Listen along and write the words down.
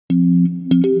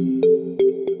Ben,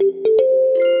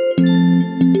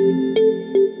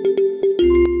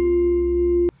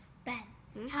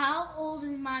 how old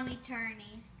is Mommy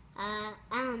turning? I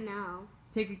don't know.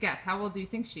 Take a guess. How old do you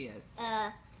think she is?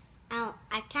 I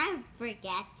kind of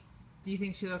forget. Do you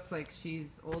think she looks like she's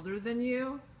older than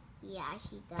you? Yeah,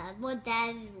 she does. Well,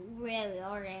 Dad's really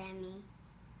older than me.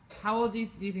 How old do you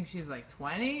think she's, like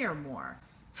 20 or more?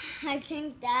 I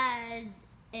think Dad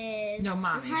is No,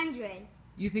 Mommy. 100.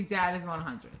 You think Dad is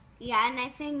 100? Yeah, and I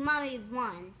think Mommy's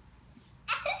 1.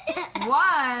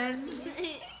 1?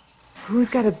 Who's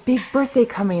got a big birthday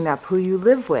coming up who you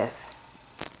live with?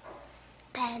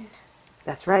 Ben.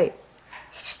 That's right.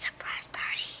 It's a surprise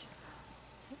party.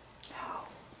 No.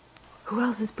 Who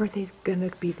else's birthday's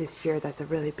gonna be this year that's a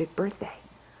really big birthday?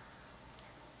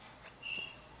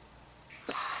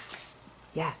 Mom's.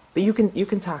 Yeah, but you can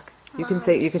talk. You can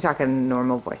talk in a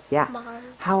normal voice. Yeah.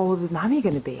 Mom's. How old is Mommy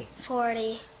gonna be?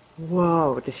 40.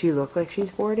 Whoa, does she look like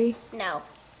she's 40? No.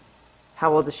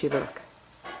 How old does she look?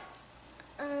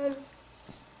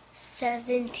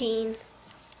 17.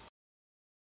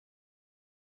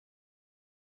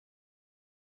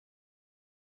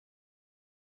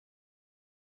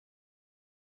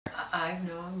 I've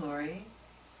known Lori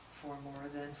for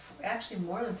actually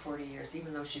more than 40 years,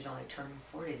 even though she's only turning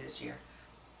 40 this year.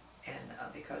 And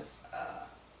because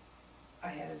I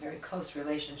had a very close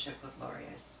relationship with Lori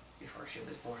before she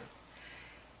was born.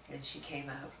 And she came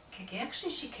out,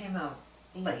 actually she came out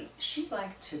late. She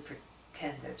liked to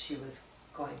pretend that she was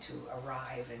going to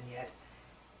arrive, and yet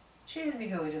she had me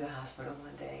going to the hospital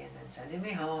one day and then sending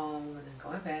me home and then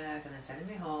going back and then sending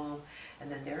me home,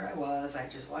 and then there I was. I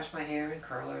just washed my hair in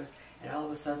curlers, and all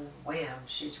of a sudden, wham,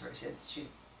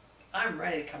 I'm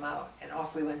ready to come out, and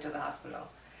off we went to the hospital.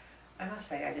 I must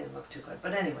say I didn't look too good,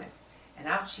 but anyway, and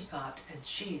out she popped, and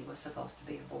she was supposed to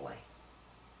be a boy.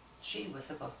 She was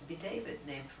supposed to be David,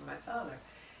 named for my father.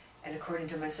 And according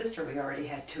to my sister, we already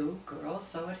had 2 girls,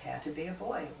 so it had to be a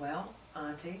boy. Well,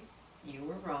 Auntie, you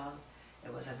were wrong.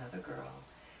 It was another girl.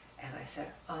 And I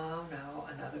said, oh no,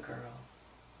 another girl.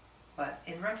 But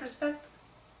in retrospect,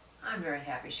 I'm very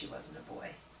happy she wasn't a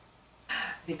boy.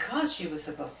 Because she was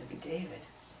supposed to be David,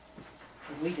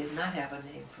 we did not have a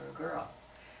name for a girl.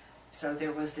 So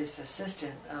there was this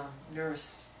assistant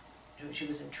nurse, she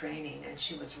was in training, and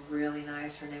she was really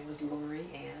nice. Her name was Lori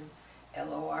Ann,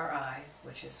 L-O-R-I,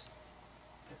 which is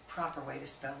the proper way to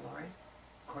spell Lori,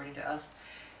 according to us.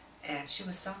 And she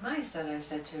was so nice that I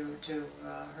said to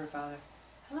her father,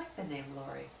 I like the name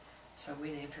Lori. So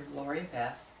we named her Lori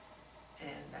Beth,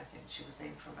 and I think she was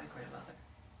named for my grandmother.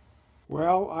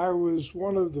 Well, I was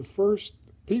one of the first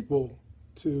people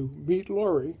to meet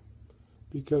Lori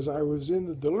because I was in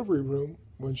the delivery room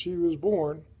when she was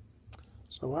born.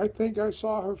 So I think I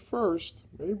saw her first,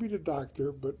 maybe the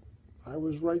doctor, but I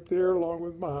was right there along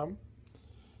with Mom.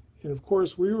 And of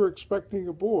course, we were expecting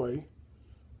a boy,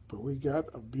 but we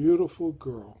got a beautiful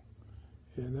girl.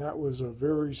 And that was a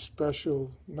very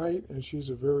special night, and she's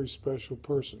a very special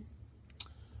person.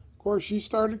 Of course, she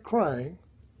started crying,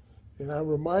 and I'm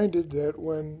reminded that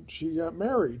when she got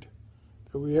married,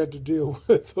 that we had to deal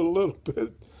with a little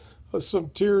bit of some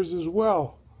tears as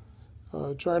well,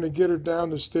 trying to get her down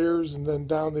the stairs and then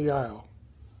down the aisle.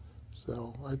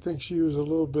 So I think she was a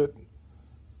little bit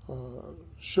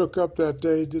shook up that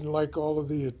day, didn't like all of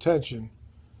the attention,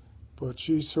 but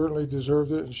she certainly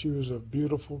deserved it, and she was a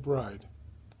beautiful bride.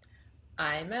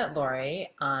 I met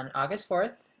Lori on August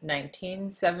 4th,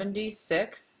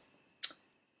 1976.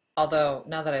 Although,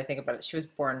 now that I think about it, she was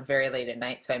born very late at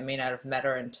night, so I may not have met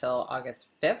her until August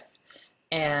 5th.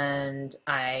 And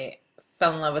I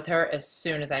fell in love with her as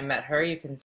soon as I met her. You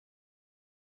can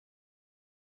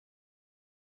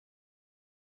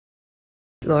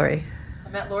Lori. I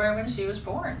met Lori when she was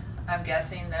born. I'm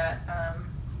guessing that,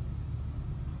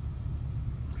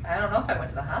 I don't know if I went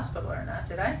to the hospital or not,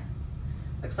 did I?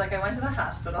 Looks like I went to the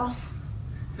hospital.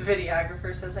 The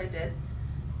videographer says I did.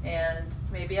 And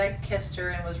maybe I kissed her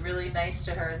and was really nice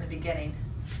to her in the beginning.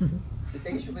 The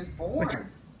day she was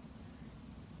born.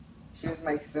 She was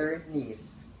my 3rd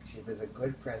niece. She was a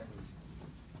good present.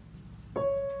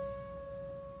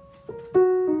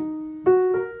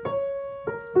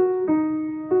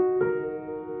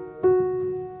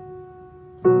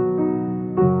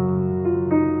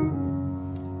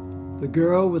 The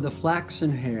girl with the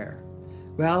flaxen hair.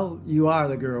 Well, you are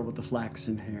the girl with the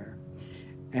flaxen hair.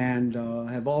 And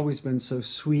have always been so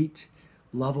sweet,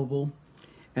 lovable,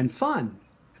 and fun.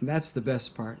 And that's the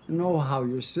best part. I know how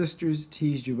your sisters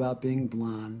teased you about being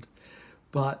blonde,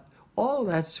 but all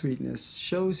that sweetness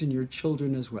shows in your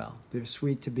children as well. They're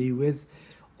sweet to be with.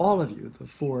 All of you, the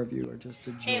 4 of you, are just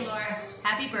a joy. Hey, Laura,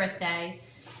 happy birthday.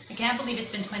 I can't believe it's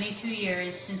been 22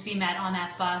 years since we met on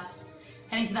that bus,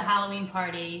 heading to the Halloween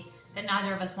party that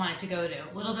neither of us wanted to go to.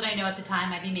 Little did I know at the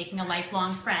time I'd be making a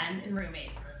lifelong friend and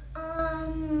roommate.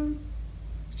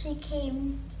 She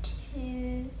came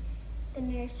to the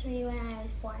nursery when I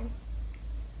was born.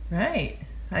 Right.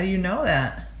 How do you know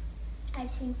that?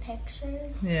 I've seen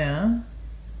pictures. Yeah.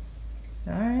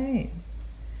 All right.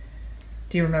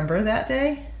 Do you remember that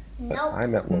day? Nope. I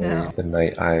met Lori the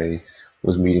night I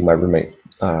was meeting my roommate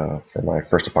for my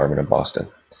first apartment in Boston.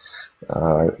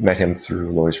 I met him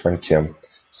through Lori's friend Kim.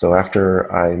 So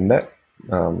after I met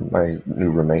my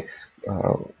new roommate,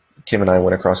 Kim and I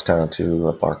went across town to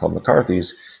a bar called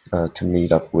McCarthy's to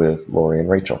meet up with Lori and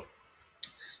Rachel.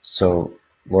 So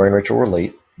Lori and Rachel were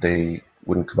late. They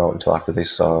wouldn't come out until after they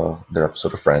saw their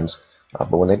episode of Friends.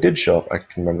 But when they did show up, I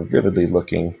can remember vividly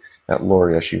looking at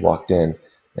Lori as she walked in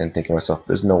and thinking to myself,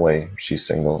 there's no way she's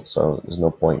single, so there's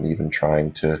no point in even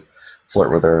trying to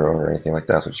flirt with her or anything like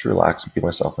that. So just relax and be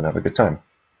myself and have a good time.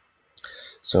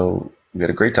 So we had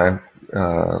a great time,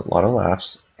 a lot of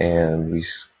laughs, and we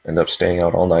ended up staying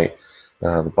out all night.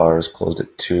 The bar was closed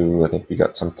at 2. I think we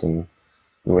got something.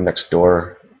 We went next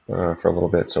door for a little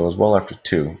bit, so it was well after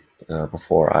 2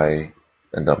 before I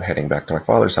ended up heading back to my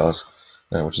father's house,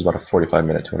 which is about a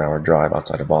 45-minute to an hour drive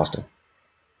outside of Boston.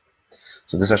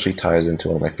 So this actually ties into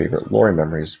one of my favorite Lori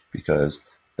memories, because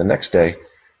the next day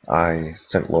I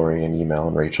sent Lori an email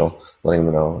and Rachel letting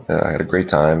them know that I had a great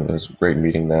time. It was great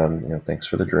meeting them. Thanks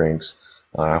for the drinks.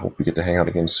 I hope we get to hang out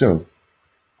again soon.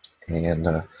 And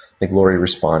I think Lori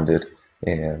responded,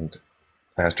 and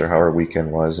I asked her how her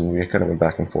weekend was, and we kind of went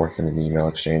back and forth in an email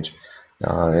exchange.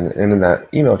 And in that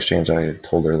email exchange, I had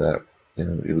told her that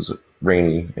it was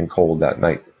rainy and cold that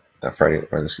night, that Friday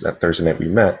or that Thursday night we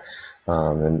met,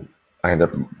 and I ended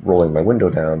up rolling my window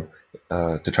down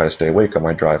to try to stay awake on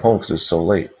my drive home because it was so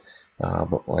late.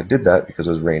 But when I did that, because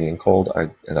it was rainy and cold, I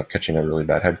ended up catching a really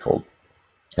bad head cold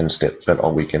and spent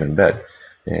all weekend in bed.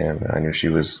 And I knew she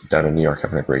was down in New York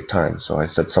having a great time. So I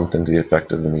said something to the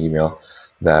effect of in the email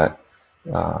that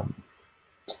if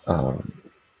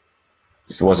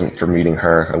it wasn't for meeting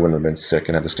her, I wouldn't have been sick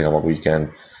and had to stay all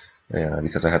weekend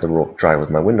because I had to drive with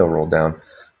my window rolled down.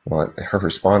 Well, her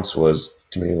response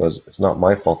to me was, it's not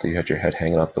my fault that you had your head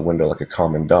hanging out the window like a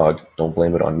common dog. Don't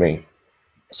blame it on me.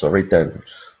 So right then,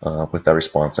 with that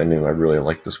response, I knew I really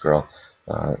liked this girl.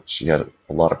 She had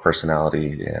a lot of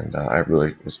personality, and I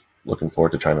really was looking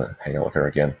forward to trying to hang out with her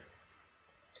again.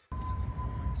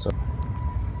 So.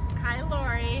 Hi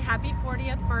Lori, happy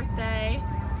 40th birthday.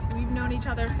 We've known each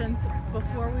other since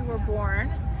before we were born.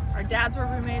 Our dads were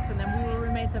roommates, and then we were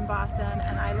roommates in Boston,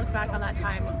 and I look back on that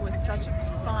time with such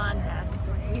fondness.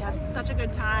 We had such a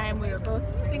good time. We were both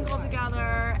single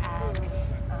together, and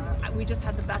we just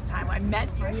had the best time.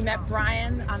 We met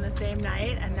Brian on the same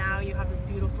night, and now you have this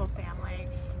beautiful family.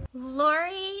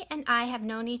 Lori and I have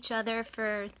known each other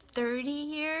for 30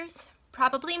 years,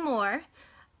 probably more.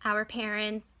 Our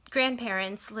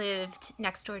grandparents lived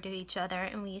next door to each other,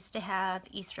 and we used to have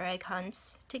Easter egg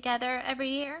hunts together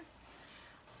every year.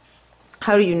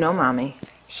 How do you know Mommy?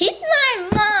 She's my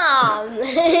mom.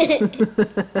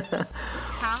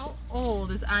 How old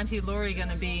is Auntie Lori going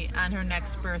to be on her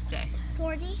next birthday?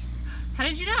 40. How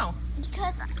did you know?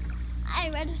 Because I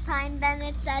read a sign, then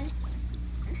it said,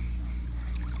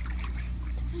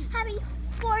 Happy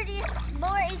 40th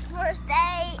Lori's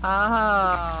birthday.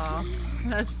 Oh,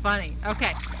 that's funny.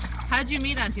 Okay, how'd you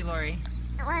meet Auntie Lori?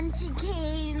 When she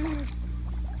came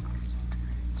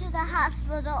to the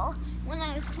hospital when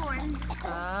I was born.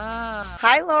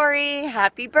 Hi Lori,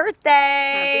 happy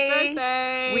birthday! Happy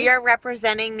birthday! We are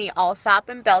representing the Alsop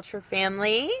and Belcher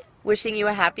family, wishing you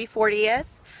a happy 40th.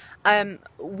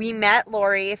 We met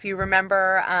Lori, if you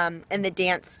remember, in the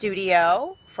dance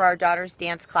studio for our daughter's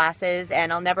dance classes,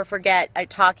 and I'll never forget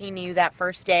talking to you that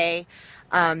first day.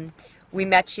 We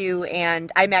met you,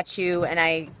 and I met you, and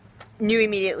I knew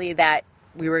immediately that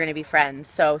we were going to be friends.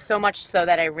 So much so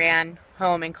that I ran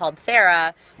home and called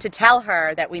Sarah to tell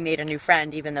her that we made a new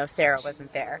friend, even though Sarah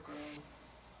wasn't there.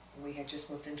 We had just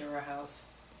moved into her house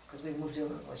because we moved in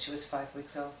when she was 5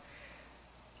 weeks old.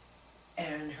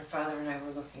 And her father and I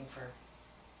were looking for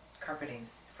carpeting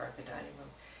for the dining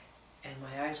room. And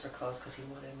my eyes were closed because he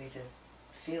wanted me to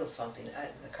feel something in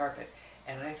the carpet.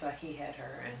 And I thought he had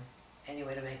her. And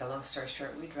anyway, to make a long story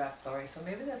short, we dropped Lori. So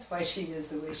maybe that's why she is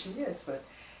the way she is. But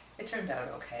it turned out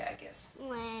okay, I guess.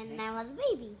 When I was a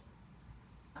baby.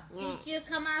 Did you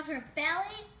come out her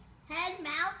belly, head,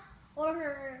 mouth, or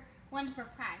her one for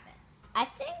privates? I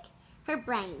think her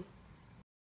brain.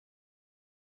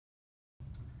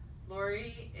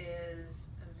 Lori is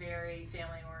very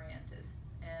family oriented,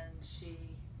 and she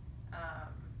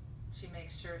she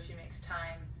makes sure she makes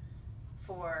time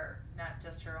for not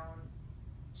just her own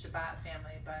Shabbat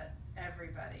family, but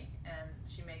everybody. And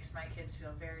she makes my kids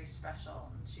feel very special,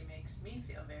 and she makes me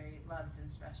feel very loved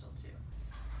and special too.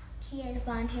 She has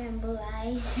blonde hair and blue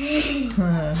eyes. Who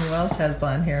else has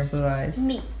blonde hair and blue eyes?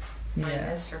 Me. Mine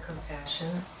is her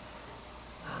compassion.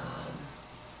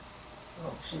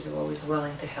 She's always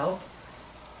willing to help.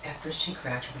 After she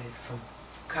graduated from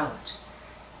college,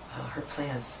 her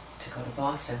plans to go to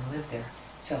Boston and live there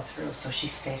fell through, so she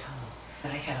stayed home.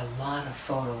 And I had a lot of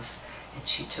photos, and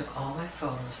she took all my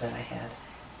photos that I had,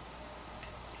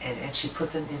 and she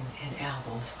put them in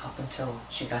albums up until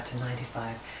she got to 95.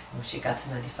 And when she got to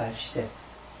 95, she said,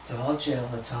 "It's all Jill,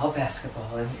 it's all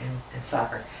basketball and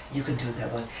soccer. You can do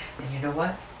that one." And you know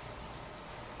what?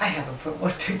 I haven't put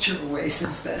one picture away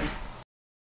since then.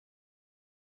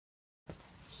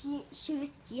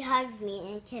 She hugs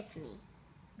me and kisses me.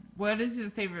 What is your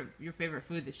favorite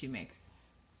food that she makes?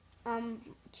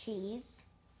 Cheese.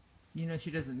 You know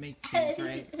she doesn't make cheese,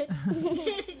 right?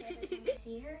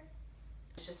 See her?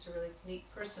 She's just a really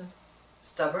neat person.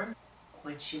 Stubborn.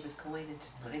 When she was going into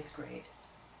 9th grade,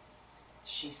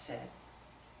 she said,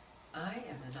 "I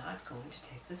am not going to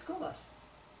take the school bus."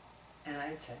 And I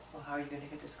had said, "Well, how are you going to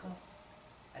get to school?"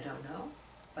 "I don't know,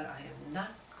 but I am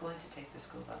not going to take the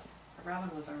school bus."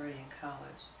 Robin was already in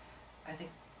college. I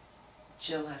think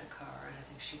Jill had a car, and I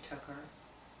think she took her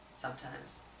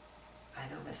sometimes. I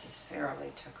know Mrs.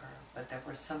 Farrelly took her, but there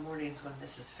were some mornings when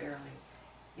Mrs.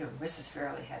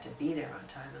 Farrelly had to be there on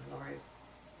time, and Lori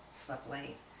slept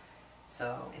late.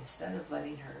 So instead of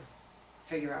letting her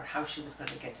figure out how she was going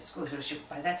to get to school,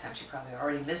 by that time she probably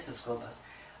already missed the school bus,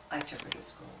 I took her to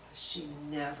school. She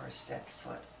never stepped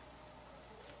foot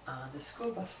on the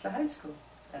school bus to high school,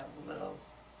 that little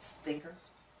stinker.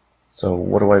 So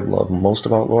what do I love most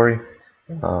about Lori?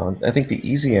 I think the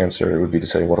easy answer would be to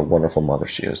say what a wonderful mother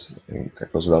she is. I mean,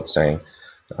 that goes without saying.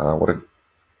 What a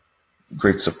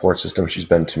great support system she's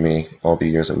been to me all the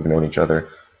years that we've known each other,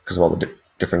 because of all the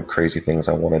different crazy things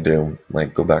I want to do,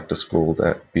 like go back to school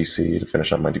at BC to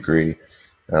finish up my degree.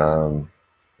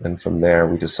 And from there,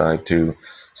 we decide to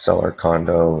sell our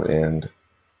condo and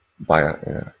buy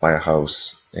a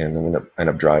house, and then end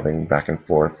up driving back and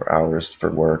forth for hours for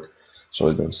work. So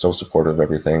we've been so supportive of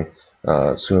everything.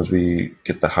 As soon as we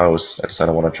get the house, I decide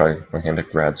I want to try my hand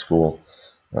at grad school.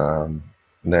 And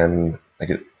then I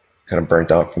get kind of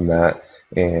burnt out from that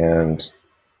and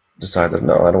decide that,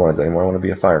 no, I don't want to do it anymore. I want to be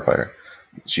a firefighter.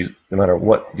 No matter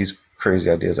what these crazy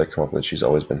ideas I come up with, she's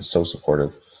always been so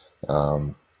supportive.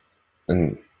 And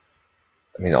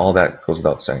I mean, all that goes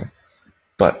without saying.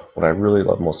 But what I really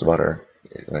love most about her,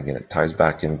 and again, it ties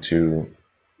back into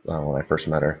when I first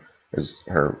met her, is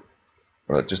her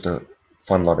just a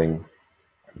fun-loving,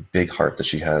 big heart that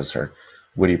she has, her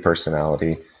witty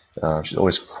personality. She's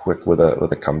always quick with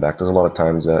a comeback. There's a lot of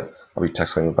times that I'll be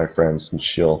texting with my friends, and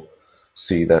she'll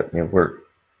see that we're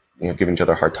giving each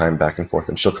other a hard time back and forth,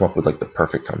 and she'll come up with like the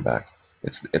perfect comeback.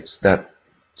 It's that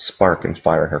spark and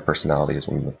fire in her personality is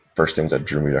one of the first things that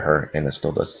drew me to her, and it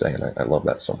still does today, and I love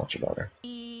that so much about her.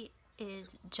 She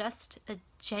is just a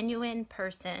genuine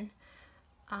person,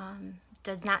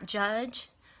 does not judge.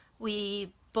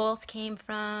 We both came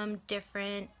from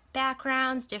different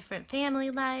backgrounds, different family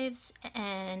lives,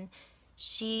 and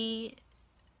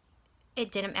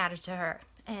it didn't matter to her,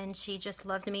 and she just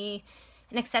loved me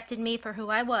and accepted me for who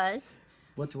I was.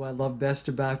 What do I love best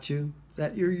about you?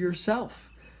 That you're yourself.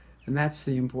 And that's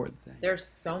the important thing. There's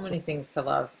so many things to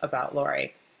love about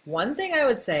Lori. One thing I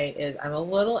would say is I'm a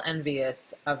little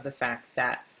envious of the fact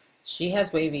that she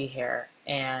has wavy hair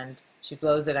and she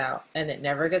blows it out, and it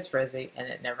never gets frizzy and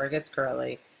it never gets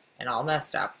curly and all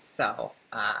messed up. So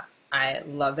I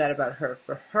love that about her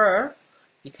for her,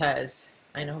 because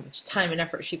I know how much time and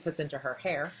effort she puts into her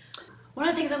hair. One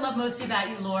of the things I love most about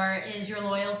you, Laura, is your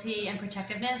loyalty and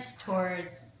protectiveness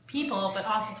towards people, but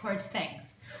also towards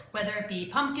things, whether it be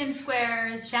pumpkin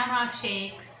squares, Shamrock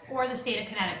Shakes, or the state of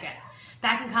Connecticut.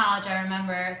 Back in college, I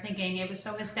remember thinking it was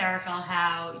so hysterical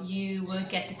how you would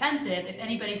get defensive if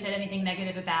anybody said anything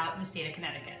negative about the state of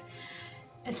Connecticut.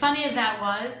 As funny as that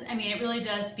was, I mean, it really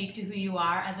does speak to who you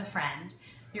are as a friend.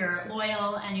 You're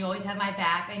loyal and you always have my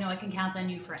back. I know I can count on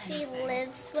you for anything. She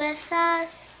lives with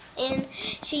us and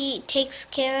she takes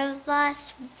care of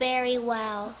us very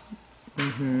well.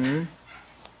 Mm-hmm.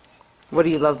 What do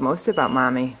you love most about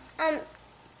Mommy?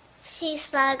 She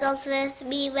snuggles with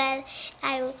me when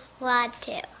I want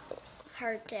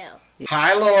her to.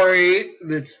 Hi, Lori.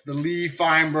 It's the Lee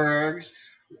Feinbergs.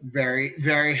 Very,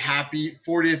 very happy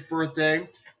 40th birthday.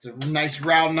 It's a nice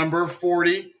round number,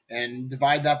 40. and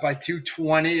divide that by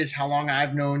 220 is how long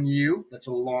I've known you. That's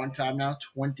a long time now,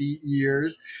 20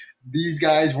 years. These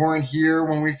guys weren't here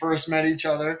when we first met each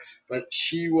other, but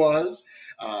she was.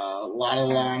 A lot of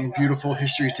long, beautiful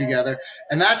history together.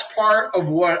 And that's part of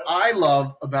what I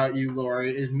love about you,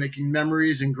 Lori, is making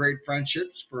memories and great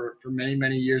friendships for many,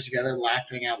 many years together,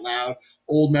 laughing out loud,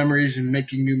 old memories and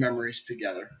making new memories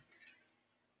together.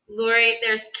 Lori,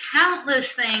 there's countless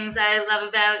things I love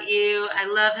about you. I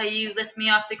love how you lift me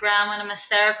off the ground when I'm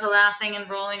hysterical laughing and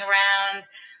rolling around.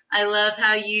 I love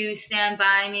how you stand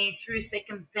by me through thick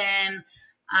and thin.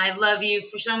 I love you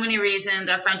for so many reasons.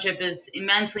 Our friendship is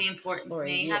immensely important to Lori,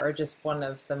 me. you are just one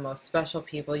of the most special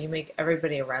people. You make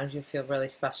everybody around you feel really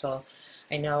special.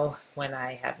 I know when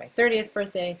I had my 30th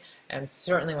birthday, and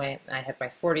certainly when I had my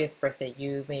 40th birthday,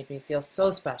 you made me feel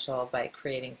so special by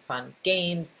creating fun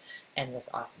games and this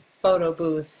awesome photo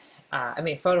booth,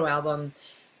 photo album,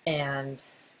 and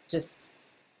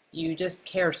you just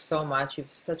care so much. You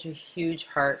have such a huge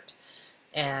heart,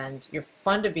 and you're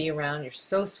fun to be around. You're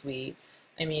so sweet.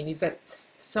 I mean, you've got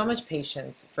so much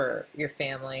patience for your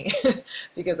family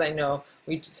because I know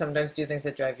we sometimes do things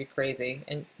that drive you crazy,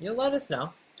 and you'll let us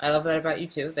know. I love that about you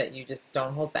too, that you just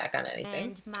don't hold back on anything.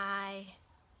 And my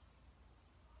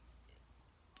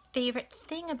favorite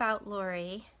thing about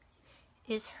Lori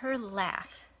is her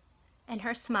laugh and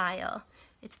her smile.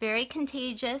 It's very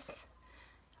contagious,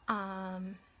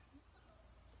 and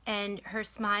her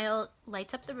smile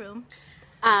lights up the room.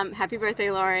 Happy birthday,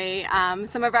 Lori.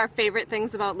 Some of our favorite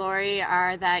things about Lori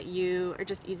are that you are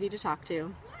just easy to talk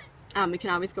to. We can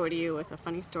always go to you with a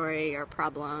funny story or a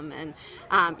problem, and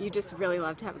you just really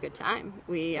love to have a good time.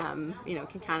 We, can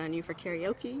count on you for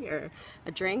karaoke or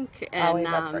a drink. And, Always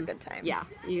up for a good time. Yeah,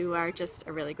 you are just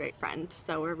a really great friend,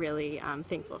 so we're really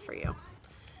thankful for you.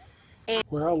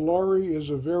 Well, Lori is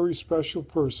a very special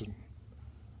person.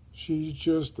 She's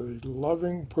just a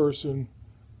loving person,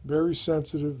 very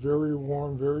sensitive, very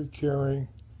warm, very caring,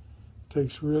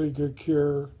 takes really good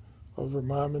care of her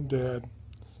mom and dad,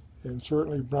 and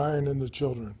certainly Brian and the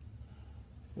children.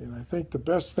 And I think the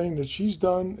best thing that she's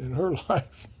done in her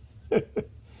life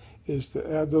is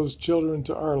to add those children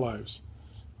to our lives.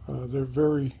 They're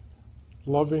very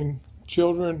loving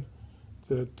children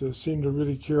that seem to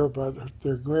really care about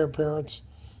their grandparents,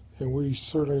 and we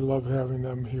certainly love having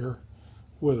them here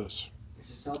with us. There's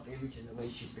a self-image in the way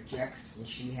she projects, and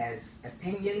she has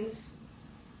opinions.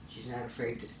 She's not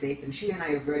afraid to state them. She and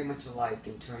I are very much alike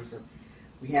in terms of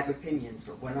we have opinions,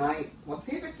 but one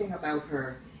favorite thing about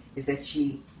her is that if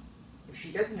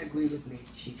she doesn't agree with me,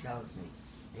 she tells me.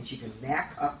 And she can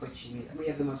back up what she means. We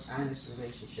have the most honest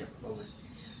relationship.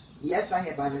 Yes, I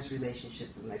have honest relationship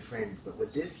with my friends, but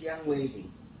with this young lady,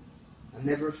 I'm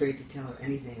never afraid to tell her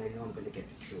anything I know I'm going to get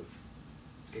the truth.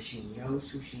 Because she knows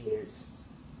who she is.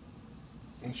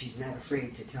 And she's not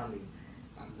afraid to tell me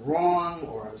I'm wrong,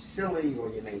 or I'm silly, or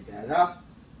you made that up.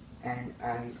 And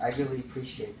I really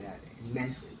appreciate that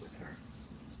immensely with her.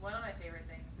 One of my favorite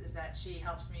things is that she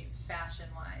helps me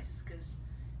fashion-wise, because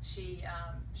she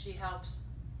helps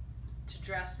to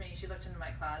dress me. She looked into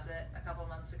my closet a couple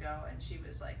months ago, and she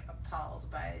was like appalled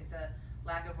by the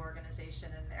lack of organization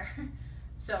in there.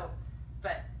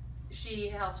 But she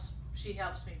helps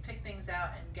me pick things out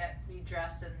and get me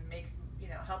dressed and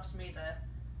helps me to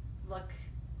look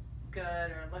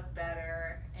good or look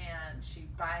better, and she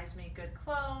buys me good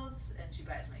clothes, and she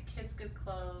buys my kids good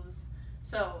clothes.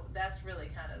 So that's really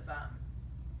kind of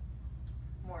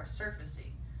more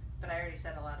surfacey, but I already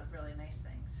said a lot of really nice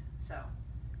things, so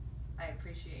I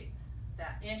appreciate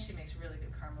that. And she makes really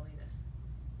good Carmelitas.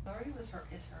 Lori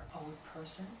is her own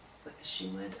person, but she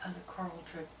went on a choral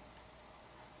trip,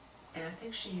 and I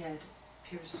think she had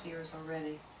pierced ears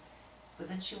already, but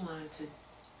then she wanted to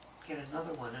get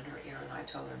another one in her ear, and I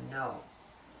told her no.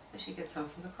 And she gets home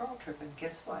from the choral trip, and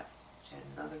guess what? She had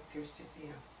another pierced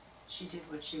ear. She did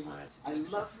what she wanted to do. I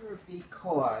love her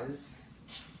because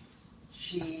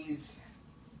she's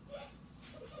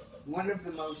one of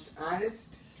the most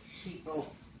honest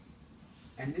people,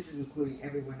 and this is including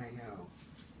everyone I know.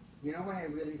 You know why I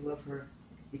really love her?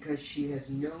 Because she has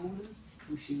known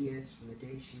who she is from the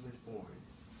day she was born.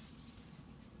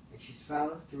 And she's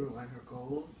followed through on her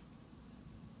goals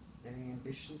and her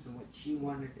ambitions and what she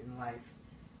wanted in life,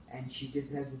 and she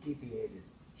hasn't deviated.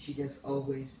 She just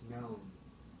always known.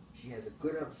 She has a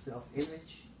good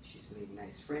self-image. She's made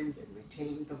nice friends and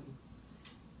retained them.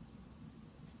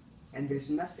 And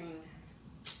there's nothing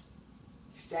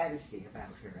statusy about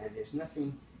her, and there's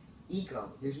nothing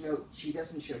ego. She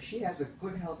doesn't show. She has a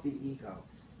good, healthy ego,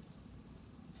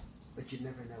 but you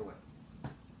never know it,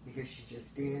 because she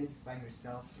just stands by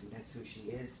herself, and that's who she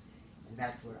is, and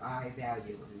that's what I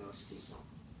value in most people.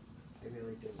 I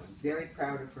really do. I'm very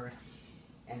proud of her,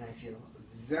 and I feel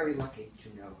very lucky to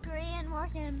know her. Agree and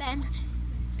working in bed.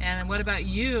 And what about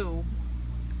you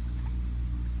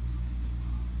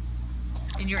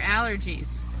and your allergies?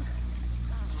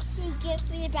 She gives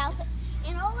me about,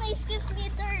 and always gives me a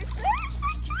third for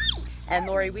treats. And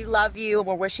Lori, we love you.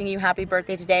 We're wishing you happy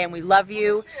birthday today, and we love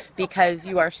you because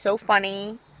you are so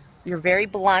funny. You're very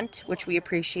blunt, which we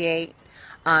appreciate.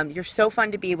 You're so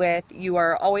fun to be with. You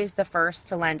are always the first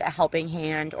to lend a helping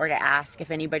hand or to ask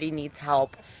if anybody needs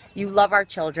help. You love our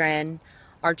children.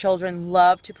 Our children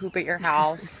love to poop at your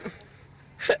house.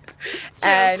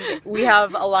 And we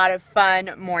have a lot of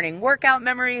fun morning workout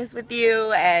memories with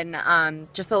you, and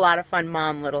just a lot of fun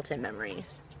Mom Littleton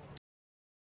memories.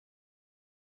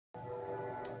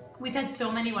 We've had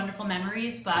so many wonderful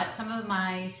memories, but some of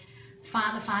my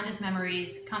the fondest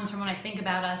memories comes from when I think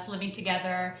about us living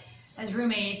together as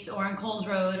roommates, or in Coles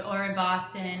Road, or in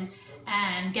Boston,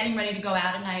 and getting ready to go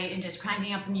out at night and just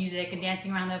cranking up the music and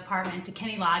dancing around the apartment to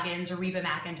Kenny Loggins or Reba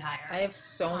McEntire. I have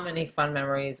so many fun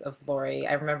memories of Lori.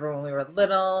 I remember when we were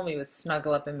little, we would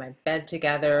snuggle up in my bed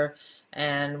together,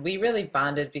 and we really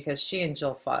bonded because she and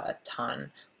Jill fought a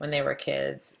ton when they were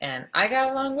kids, and I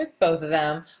got along with both of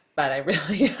them, but I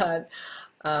really got,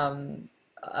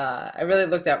 I really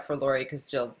looked out for Lori because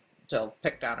Jill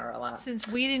picked on her a lot. Since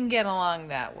we didn't get along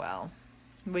that well,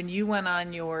 when you went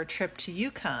on your trip to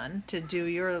Yukon to do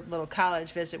your little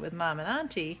college visit with Mom and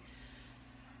Auntie,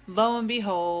 lo and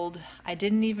behold, I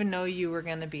didn't even know you were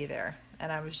going to be there.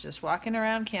 And I was just walking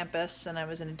around campus, and I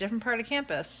was in a different part of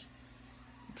campus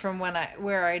from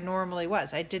where I normally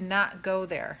was. I did not go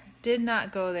there. Did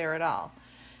not go there at all.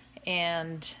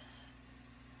 And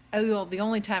the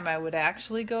only time I would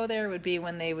actually go there would be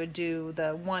when they would do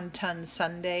the 1-ton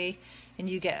sundae, and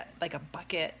you get like a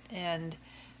bucket, and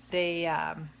they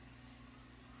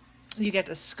you get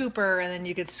to scooper, and then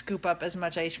you could scoop up as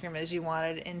much ice cream as you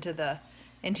wanted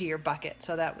into your bucket.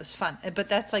 So that was fun. But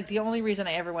that's like the only reason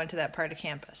I ever went to that part of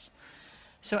campus.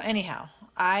 So anyhow,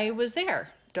 I was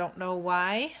there. Don't know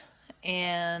why,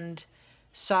 and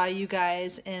saw you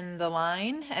guys in the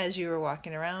line as you were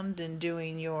walking around and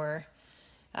doing your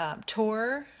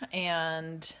tour,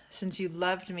 and since you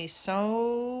loved me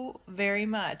so very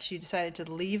much, you decided to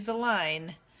leave the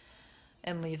line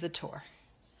and leave the tour.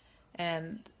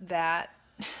 And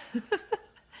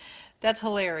that's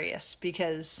hilarious,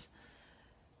 because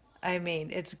I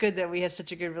mean, it's good that we have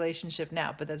such a good relationship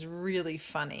now, but that's really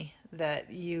funny that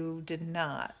you did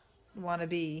not want to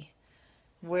be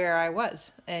where I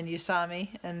was, and you saw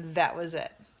me, and that was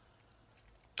it.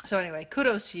 So anyway,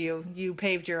 kudos to you. You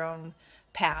paved your own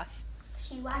path.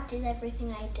 She watches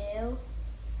everything I do.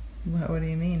 What do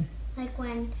you mean?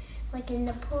 Like in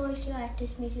the pool, she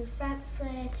watches me do front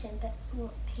flips and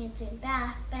hands and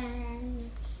back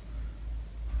bends.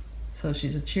 So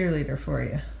she's a cheerleader for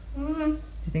you. Mm-hmm. Do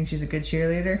you think she's a good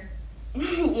cheerleader?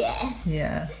 Yes.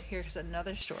 Yeah. Here's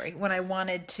another story. When I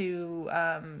wanted to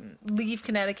leave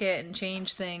Connecticut and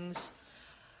change things,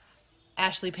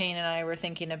 Ashley Payne and I were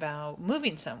thinking about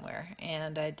moving somewhere,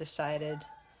 and I decided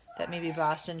that maybe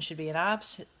Boston should be an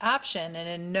option, and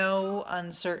in no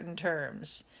uncertain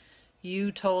terms,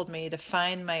 you told me to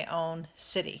find my own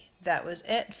city. That was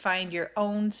it. Find your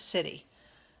own city.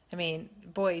 I mean,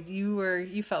 boy,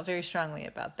 you felt very strongly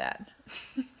about that.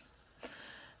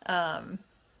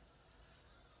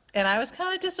 And I was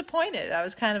kind of disappointed. I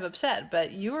was kind of upset,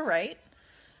 but you were right.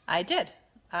 I did.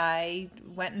 I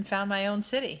went and found my own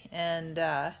city, and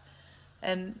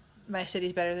my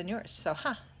city's better than yours. So,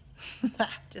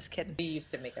 just kidding. We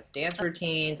used to make up dance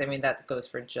routines. I mean, that goes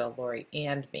for Jill, Lori,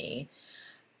 and me.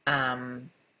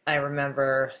 I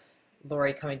remember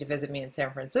Lori coming to visit me in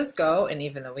San Francisco, and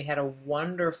even though we had a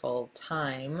wonderful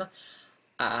time,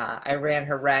 I ran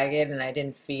her ragged, and I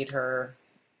didn't feed her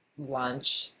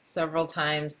lunch several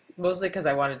times, mostly because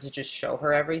I wanted to just show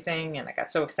her everything, and I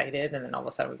got so excited, and then all of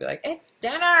a sudden we'd be like, it's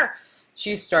dinner!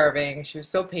 She's starving. She was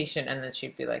so patient, and then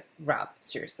she'd be like, Rob,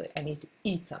 seriously, I need to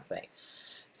eat something.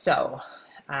 So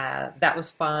that was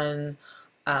fun.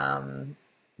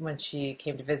 When she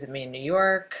came to visit me in New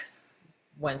York,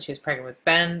 when she was pregnant with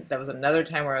Ben, that was another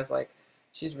time where I was like,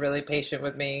 she's really patient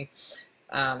with me,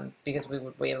 because we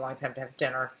would wait a long time to have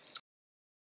dinner.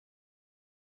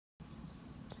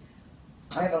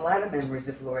 I have a lot of memories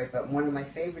of Lori, but one of my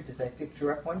favorites is I picked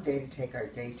her up one day to take our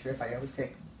day trip. I always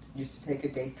used to take a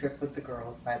day trip with the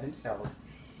girls by themselves.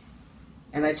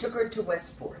 And I took her to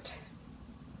Westport.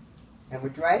 And we're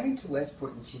driving to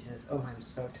Westport, and she says, oh, I'm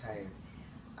so tired.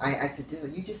 I said,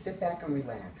 you just sit back and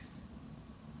relax.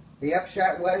 The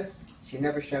upshot was, she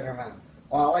never shut her mouth.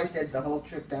 All I said the whole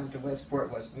trip down to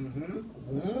Westport was,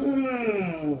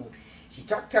 She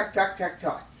talked.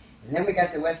 And then we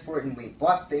got to Westport and we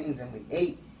bought things and we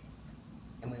ate.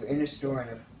 And we were in a store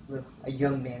and a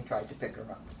young man tried to pick her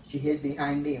up. She hid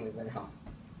behind me and we went home.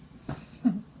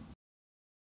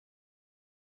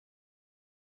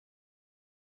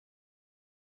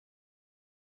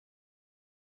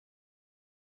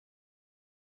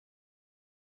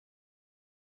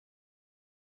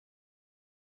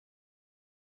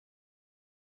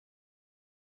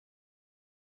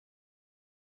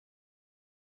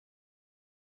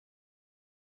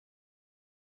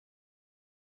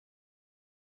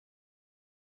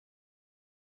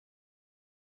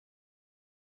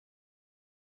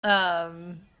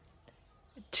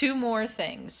 Two more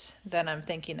things that I'm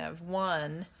thinking of.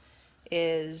 One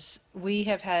is we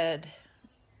have had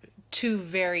two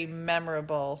very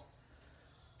memorable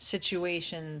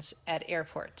situations at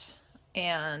airports.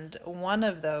 And one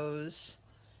of those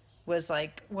was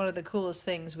like one of the coolest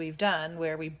things we've done,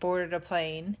 where we boarded a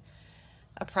plane,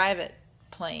 a private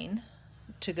plane,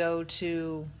 to go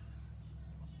to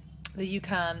the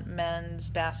UConn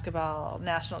men's basketball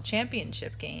national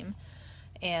championship game.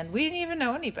 And we didn't even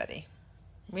know anybody.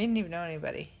 We didn't even know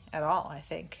anybody at all, I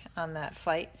think, on that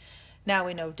flight. Now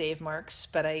we know Dave Marks,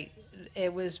 but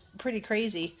it was pretty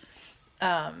crazy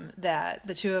that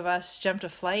the two of us jumped a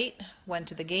flight, went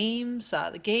to the game,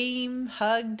 saw the game,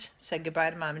 hugged, said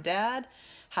goodbye to Mom and Dad,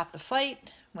 hopped the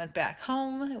flight, went back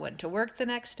home, went to work the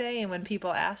next day, and when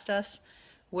people asked us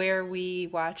where we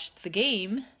watched the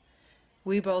game,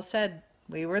 we both said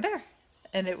we were there.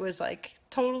 And it was like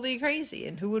totally crazy,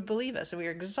 and who would believe us? And we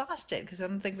were exhausted because I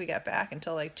don't think we got back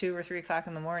until like 2 or 3 o'clock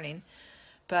in the morning.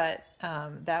 But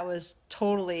that was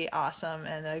totally awesome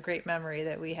and a great memory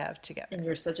that we have together. And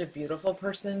you're such a beautiful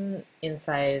person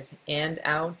inside and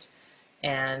out.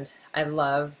 And I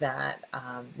love that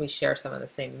we share some of the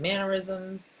same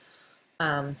mannerisms.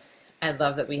 I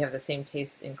love that we have the same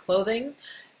taste in clothing.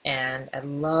 And I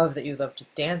love that you love to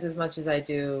dance as much as I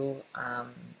do.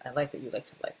 I like that you like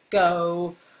to let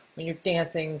go when you're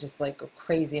dancing, just like go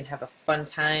crazy and have a fun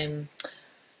time.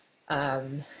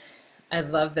 I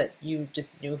love that you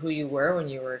just knew who you were when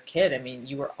you were a kid. I mean,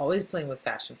 you were always playing with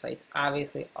fashion plates,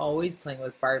 obviously always playing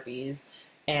with Barbies,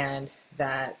 and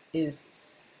that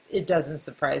is, it doesn't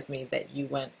surprise me that you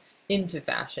went into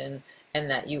fashion and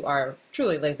that you are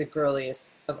truly like the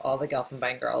girliest of all the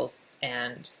Gelfenbein girls,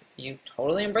 and you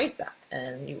totally embrace that,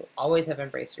 and you always have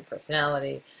embraced your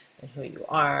personality and who you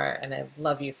are, and I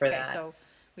love you for that. So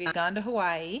we'd gone to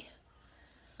Hawaii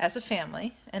as a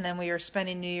family, and then we were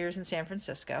spending New Year's in San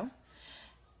Francisco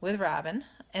with Robin,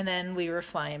 and then we were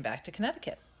flying back to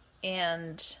Connecticut.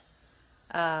 And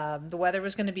the weather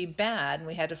was going to be bad, and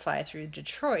we had to fly through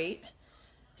Detroit,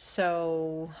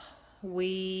 so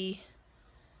we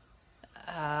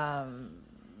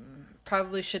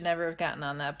probably should never have gotten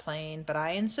on that plane, but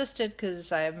I insisted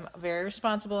because I'm very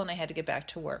responsible and I had to get back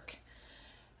to work.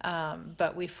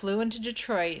 But we flew into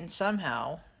Detroit, and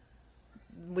somehow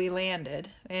we landed,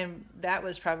 and that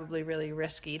was probably really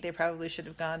risky. They probably should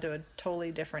have gone to a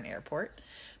totally different airport,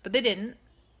 but they didn't,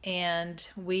 and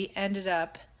we ended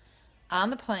up on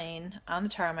the plane, on the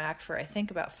tarmac for I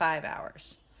think about 5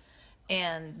 hours,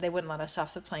 and they wouldn't let us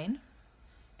off the plane.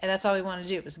 And that's all we wanted to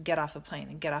do, was get off the plane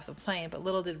and get off the plane. But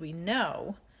little did we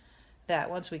know that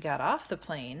once we got off the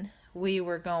plane, we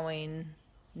were going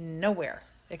nowhere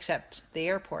except the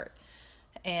airport.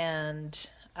 And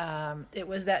it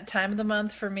was that time of the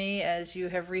month for me, as you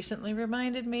have recently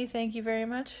reminded me. Thank you very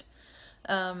much.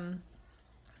 And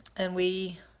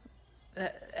we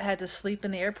had to sleep in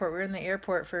the airport. We were in the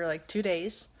airport for like 2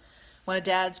 days. One of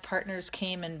Dad's partners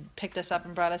came and picked us up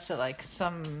and brought us to like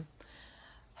some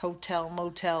hotel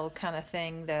motel kind of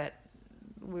thing that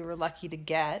we were lucky to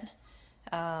get.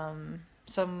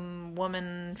 Some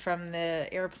woman from the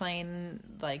airplane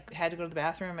like had to go to the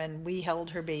bathroom, and we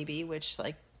held her baby, which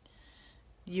like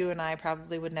you and I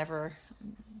probably would never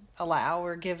allow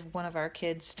or give one of our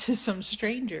kids to some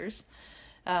strangers.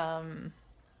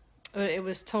 It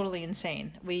was totally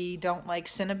insane. We don't like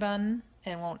Cinnabon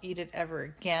and won't eat it ever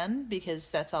again because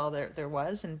that's all there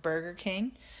was in Burger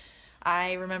King.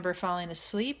 I remember falling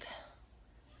asleep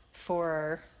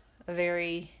for a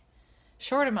very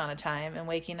short amount of time and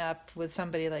waking up with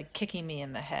somebody like kicking me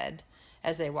in the head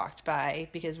as they walked by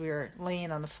because we were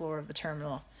laying on the floor of the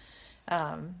terminal.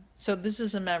 So this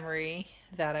is a memory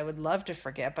that I would love to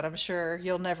forget, but I'm sure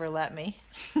you'll never let me.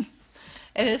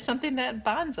 It is something that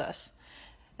bonds us.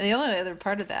 And the only other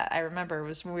part of that I remember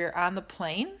was when we were on the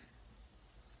plane,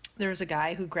 there was a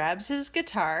guy who grabs his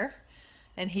guitar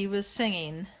and he was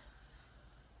singing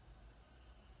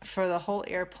for the whole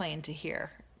airplane to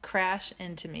hear, "Crash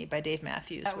Into Me" by Dave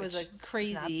Matthews. That was a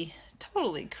crazy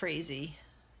totally crazy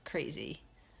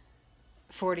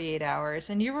 48 hours.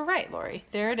 And you were right, Lori.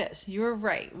 There it is. You were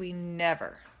right. We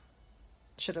never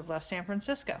should have left San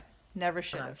Francisco. Never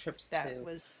should have. Trips that to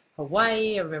was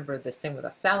Hawaii. I remember this thing with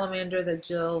a salamander that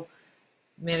Jill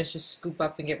managed to scoop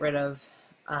up and get rid of.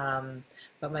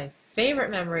 But my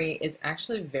favorite memory is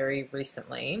actually very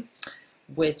recently,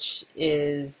 which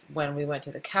is when we went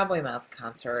to the Cowboy Mouth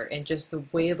concert, and just the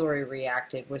way Lori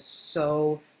reacted was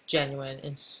so genuine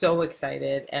and so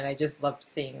excited, and I just loved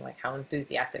seeing like how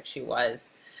enthusiastic she was.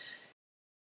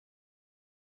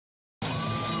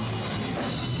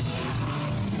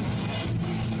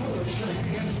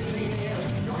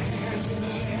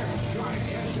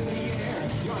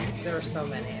 There were so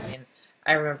many. I mean,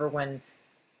 I remember when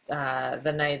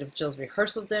the night of Jill's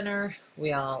rehearsal dinner,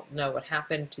 we all know what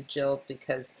happened to Jill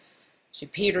because she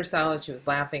peed herself. She was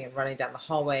laughing and running down the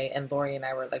hallway, and Lori and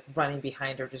I were like running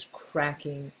behind her, just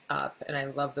cracking up. And I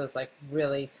love those like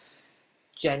really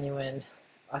genuine,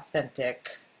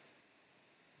 authentic,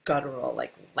 guttural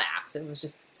like laughs. It was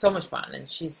just so much fun, and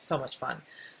she's so much fun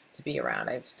to be around.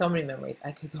 I have so many memories.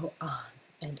 I could go on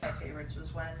and my favorites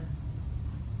was when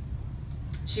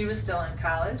she was still in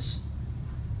college,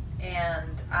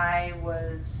 and I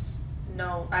was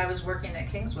working at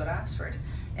Kingswood, Oxford,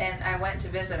 and I went to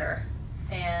visit her,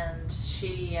 and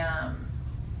she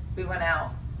we went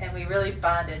out and we really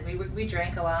bonded. We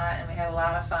drank a lot and we had a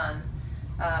lot of fun.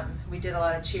 We did a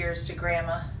lot of cheers to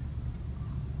Grandma,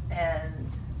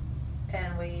 and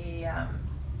we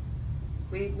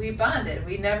bonded.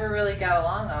 We never really got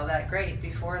along all that great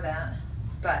before that,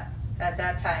 but at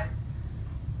that time,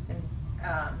 and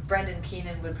Brendan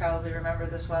Keenan would probably remember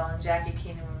this well, and Jackie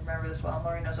Keenan would remember this well, and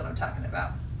Lori knows what I'm talking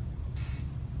about.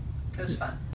 It was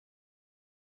fun.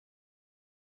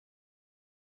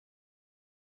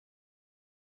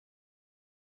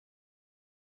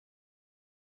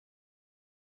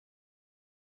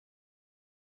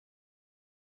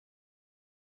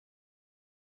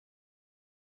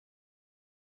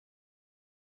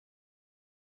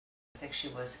 I think she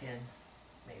was in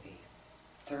maybe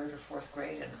 3rd or 4th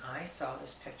grade, and I saw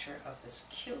this picture of this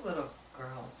cute little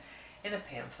girl in a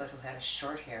pamphlet who had a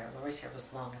short hair. Lori's hair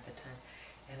was long at the time,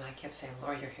 and I kept saying,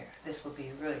 Lori, your hair, this would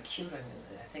be really cute on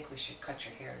you. I think we should cut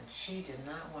your hair. And she did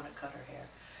not want to cut her hair,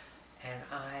 and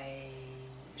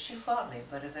she fought me,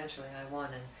 but eventually I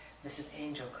won, and Mrs.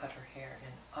 Angel cut her hair,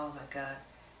 and oh my God,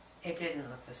 it didn't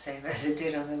look the same as it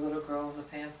did on the little girl in the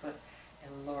pamphlet,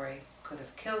 and Lori could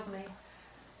have killed me.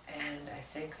 And I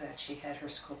think that she had her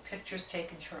school pictures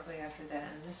taken shortly after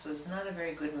that, and this was not a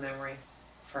very good memory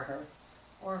for her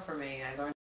or for me. I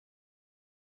learned.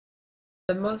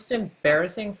 The most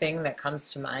embarrassing thing that comes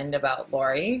to mind about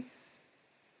Lori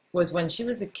was when she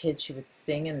was a kid, she would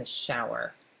sing in the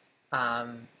shower.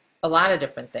 A lot of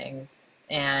different things.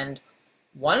 And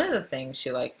one of the things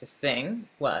she liked to sing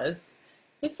was,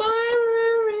 if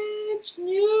I were rich and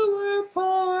you were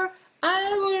poor,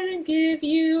 I wouldn't give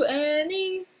you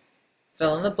any.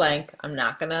 Fill in the blank. I'm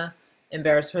not going to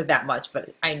embarrass her that much,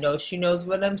 but I know she knows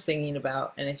what I'm singing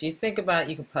about, and if you think about it,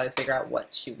 you can probably figure out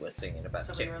what she was singing about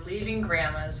So too. we were leaving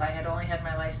Grandma's. I had only had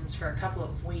my license for a couple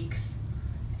of weeks,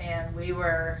 and we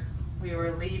were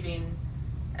leaving,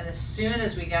 and as soon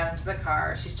as we got into the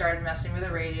car, she started messing with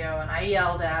the radio, and I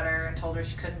yelled at her and told her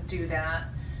she couldn't do that,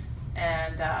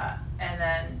 and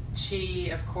then she,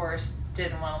 of course,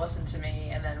 didn't want to listen to me,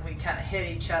 and then we kind of hit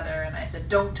each other, and I said,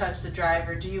 don't touch the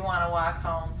driver, do you want to walk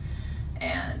home?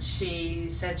 And she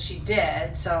said she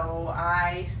did, so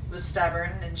I was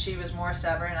stubborn, and she was more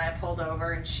stubborn, and I pulled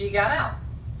over, and she got out,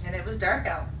 and it was dark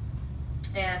out.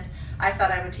 And I thought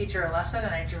I would teach her a lesson,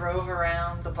 and I drove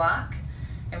around the block,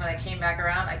 and when I came back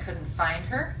around, I couldn't find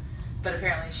her, but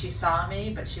apparently she saw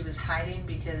me, but she was hiding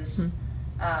because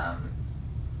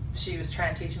she was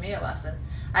trying to teach me a lesson.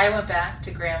 I went back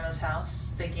to Grandma's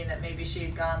house thinking that maybe she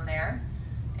had gone there,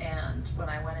 and when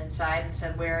I went inside and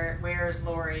said, where's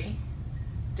Lori,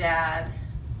 Dad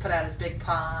put out his big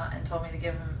paw and told me to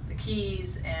give him the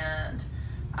keys, and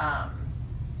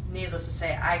needless to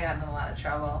say, I got in a lot of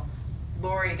trouble.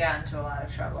 Lori got into a lot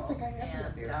of trouble. I don't think I have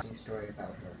an embarrassing story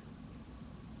about her.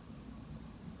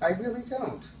 I really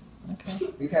don't.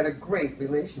 Okay. We've had a great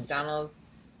relationship. McDonald's,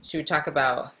 she would talk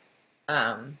about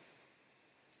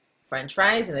French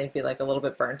fries, and they'd be like a little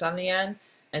bit burnt on the end,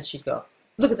 and she'd go,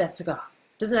 look at that cigar.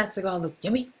 Doesn't that cigar look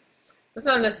yummy? That's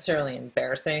not necessarily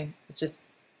embarrassing. It's just,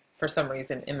 for some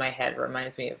reason, in my head, it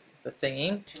reminds me of the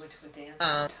singing. She went to a dance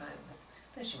one time.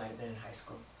 I think she might have been in high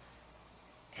school.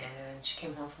 And she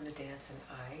came home from the dance, and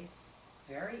I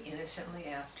very innocently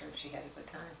asked her if she had a good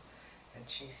time. And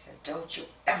she said, don't you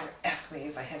ever ask me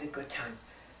if I had a good time.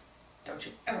 don't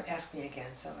you ever ask me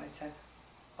again. So I said,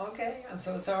 okay, I'm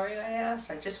so sorry I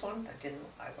asked. I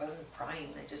wasn't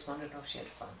prying. I just wanted to know if she had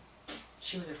fun.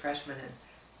 She was a freshman, and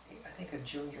I think a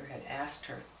junior had asked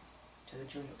her to the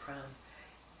junior prom,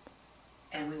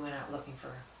 and we went out looking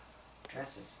for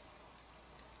dresses.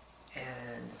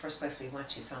 And the first place we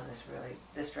went, she found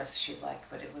this dress she liked,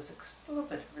 but it was a little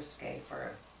bit risque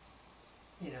for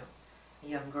a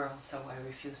young girl, so I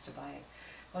refused to buy it.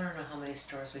 Well, I don't know how many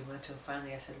stores we went to, and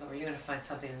finally I said, Laura, you're going to find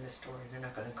something in this store, and you're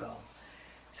not going to go.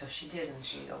 So she did, and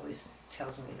she always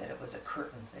tells me that it was a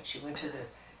curtain, that she went to the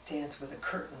dance with a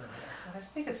curtain on her. And I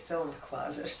think it's still in the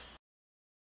closet.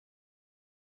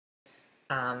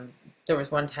 There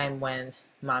was one time when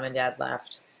Mom and Dad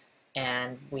left,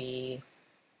 and we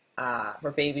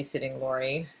were babysitting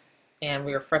Lori, and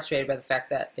we were frustrated by the fact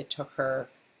that it took her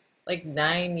like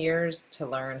 9 years to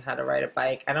learn how to ride a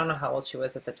bike. I don't know how old she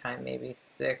was at the time, maybe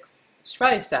 6. She's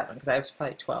probably 7, because I was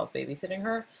probably 12 babysitting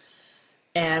her.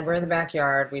 And we're in the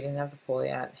backyard. We didn't have the pool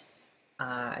yet.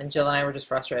 And Jill and I were just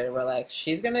frustrated. We're like,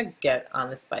 she's going to get on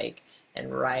this bike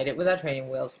and ride it without training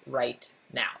wheels right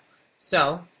now.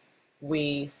 So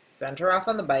we sent her off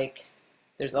on the bike.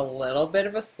 There's a little bit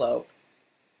of a slope,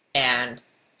 and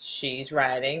she's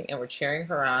riding, and we're cheering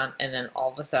her on. And then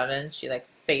all of a sudden, she like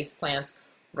face plants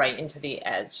right into the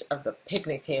edge of the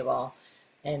picnic table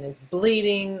and is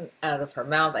bleeding out of her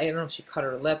mouth. I don't know if she cut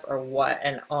her lip or what.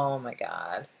 And oh my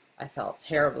God, I felt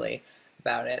terribly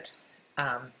about it.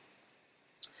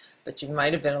 But she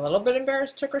might have been a little bit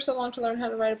embarrassed. It took her so long to learn how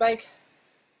to ride a bike.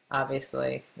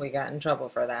 Obviously, we got in trouble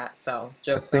for that. So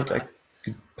jokes on us. I think I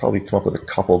could probably come up with a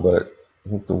couple, but I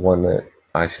think the one that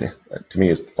I think, to me,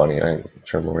 is funny. I'm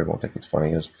sure Lori won't think it's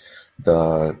funny. Is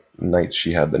the night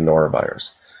she had the norovirus,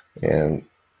 and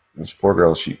this poor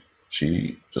girl,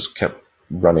 she just kept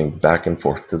running back and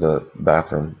forth to the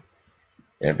bathroom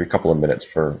every couple of minutes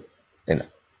for an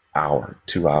hour,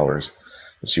 2 hours.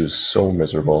 And she was so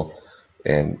miserable,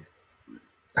 and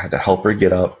I had to help her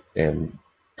get up and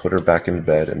put her back in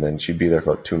bed, and then she'd be there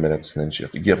for about 2 minutes, and then she'd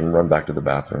have to get up and run back to the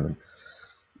bathroom. And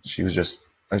she was just,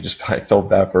 I felt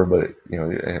bad for her, but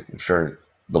I'm sure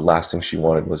the last thing she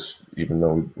wanted was, even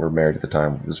though we were married at the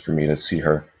time, was for me to see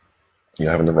her,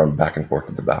 having to run back and forth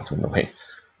to the bathroom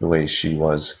the way she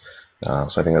was. So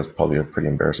I think that's probably a pretty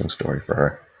embarrassing story for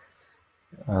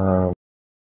her.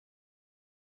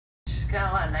 She's got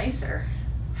a lot nicer.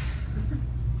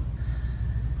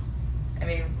 I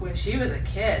mean, when she was a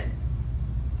kid,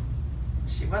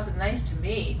 she wasn't nice to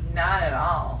me, not at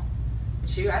all.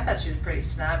 I thought she was pretty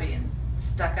snobby and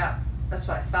stuck up. That's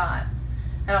what I thought.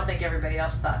 I don't think everybody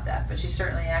else thought that, but she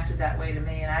certainly acted that way to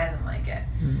me, and I didn't like it.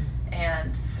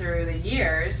 And through the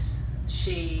years,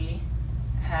 she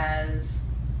has,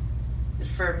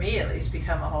 for me at least,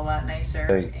 become a whole lot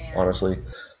nicer. Honestly,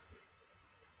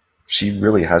 she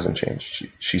really hasn't changed.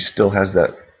 She still has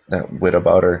that wit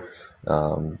about her.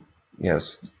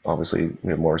 Obviously we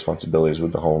have more responsibilities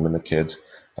with the home and the kids.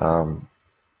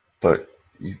 But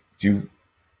if you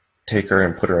take her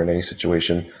and put her in any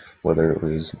situation, whether it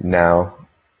was now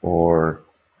or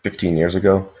 15 years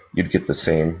ago, you'd get the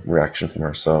same reaction from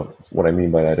her. So what I mean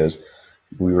by that is,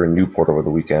 we were in Newport over the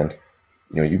weekend.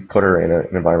 You put her in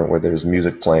an environment where there's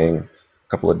music playing,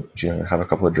 have a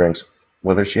couple of drinks.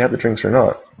 Whether she had the drinks or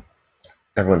not,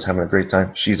 everyone's having a great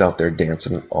time. She's out there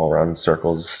dancing all around in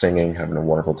circles, singing, having a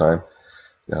wonderful time.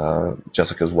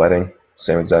 Jessica's wedding,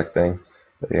 same exact thing.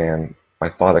 And my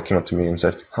father came up to me and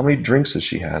said, how many drinks has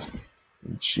she had?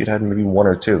 She'd had maybe 1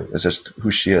 or 2. It's just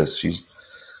who she is. She's,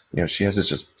 she has this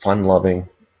just fun-loving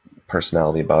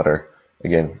personality about her.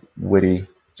 Again, witty,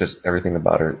 just everything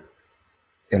about her.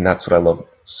 And that's what I love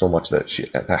so much,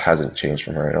 that hasn't changed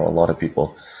from her. I know a lot of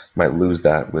people might lose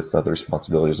that with the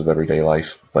responsibilities of everyday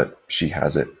life, but she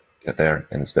has it there,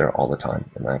 and it's there all the time,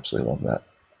 and I absolutely love that.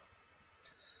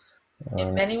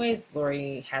 In many ways,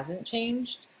 Lori hasn't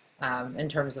changed in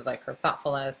terms of like her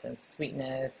thoughtfulness and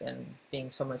sweetness and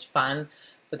being so much fun.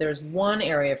 But there's one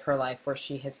area of her life where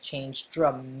she has changed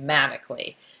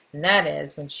dramatically. And that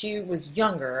is, when she was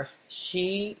younger,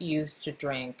 she used to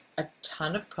drink a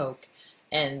ton of Coke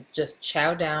and just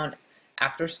chow down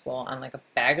after school on like a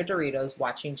bag of Doritos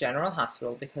watching General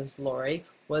Hospital, because Lori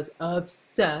was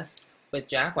obsessed with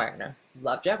Jack Wagner,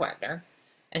 loved Jack Wagner,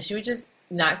 and she would just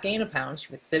not gain a pound.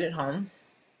 She would sit at home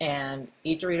and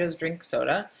eat Doritos, drink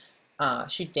soda.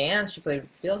 She danced, she played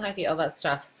field hockey, all that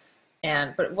stuff,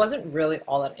 but wasn't really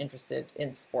all that interested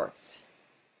in sports.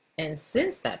 And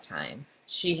since that time,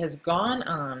 she has gone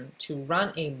on to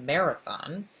run a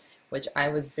marathon, which I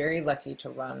was very lucky to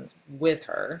run with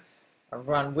her, or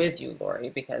run with you, Lori,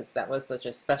 because that was such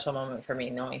a special moment for me,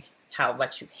 knowing how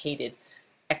much you hated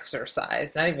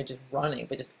exercise, not even just running,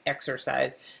 but just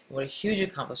exercise. What a huge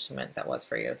accomplishment that was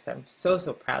for you. So I'm so,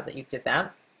 so proud that you did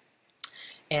that.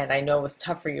 And I know it was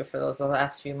tough for you for the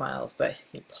last few miles, but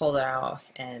you pulled it out,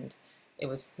 and it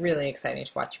was really exciting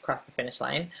to watch you cross the finish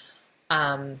line.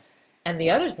 And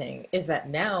the other thing is that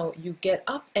now you get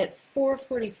up at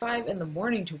 4:45 in the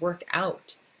morning to work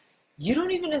out. You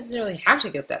don't even necessarily have to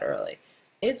get up that early.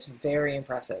 It's very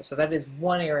impressive. So that is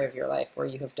one area of your life where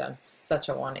you have done such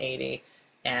a 180,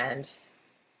 and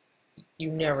you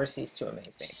never cease to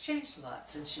amaze me. She's changed a lot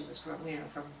since she was growing, you know,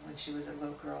 from when she was a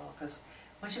little girl. Because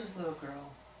when she was a little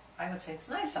girl, I would say, it's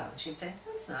nice out. And she'd say,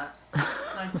 no, it's not.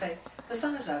 And I'd say, the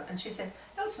sun is out. And she'd say,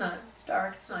 no, it's not. It's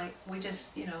dark. It's night. We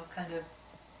just, you know, kind of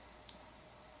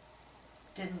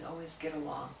didn't always get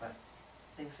along, but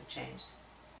things have changed.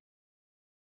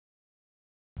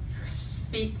 Your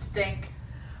feet stink.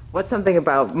 What's something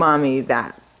about mommy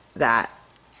that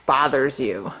bothers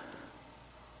you?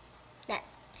 That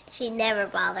she never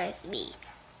bothers me.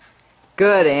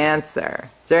 Good answer.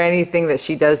 Is there anything that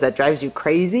she does that drives you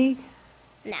crazy?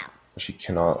 No. She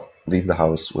cannot leave the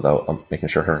house without making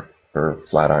sure her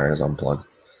flat iron is unplugged.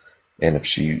 And if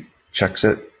she checks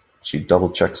it, she double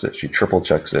checks it, she triple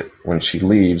checks it. When she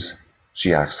leaves,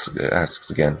 she asks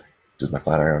again, is my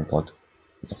flat iron unplugged?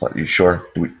 Are you sure?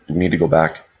 Do we need to go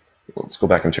back? Let's go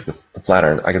back and check the flat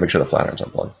iron. I gotta make sure the flat iron's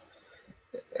unplugged.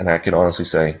 And I can honestly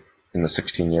say, in the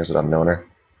 16 years that I've known her,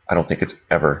 I don't think it's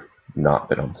ever not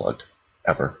been unplugged.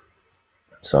 Ever.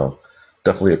 So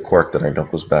definitely a quirk that I know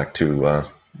goes back to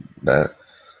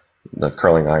the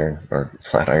curling iron or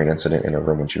flat iron incident in her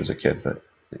room when she was a kid. But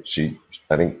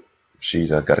I think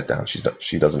she's got it down.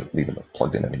 She doesn't leave it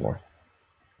plugged in anymore.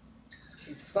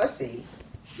 She's fussy,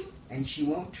 and she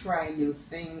won't try new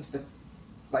things, but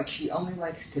like she only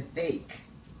likes to bake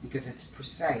because it's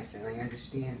precise, and I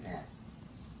understand that.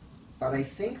 But I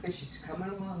think that she's coming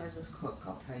along as a cook,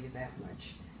 I'll tell you that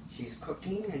much. She's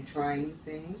cooking and trying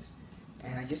things,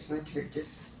 and I just sent her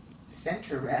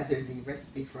the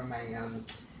recipe for my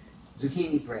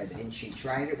zucchini bread, and she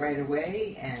tried it right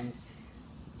away, and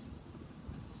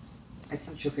I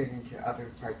think she'll get into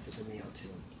other parts of the meal too.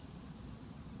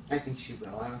 I think she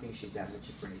will. I don't think she's that much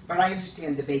afraid. But I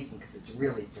understand the baking because it's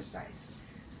really precise.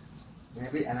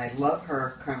 And I love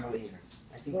her carmelitas.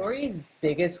 Lori's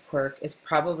biggest quirk is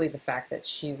probably the fact that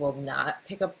she will not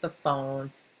pick up the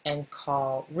phone and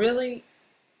call really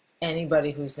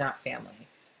anybody who's not family.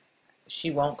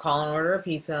 She won't call and order a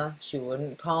pizza. She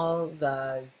wouldn't call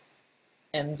the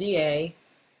MDA,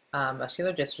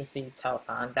 muscular dystrophy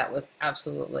telethon. That was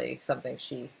absolutely something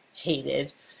she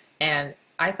hated. And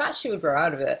I thought she would grow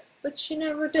out of it, but she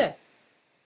never did.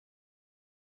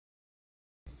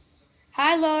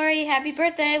 Hi, Lori. Happy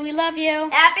birthday. We love you.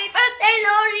 Happy birthday,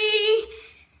 Lori.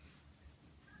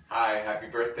 Hi, happy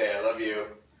birthday. I love you.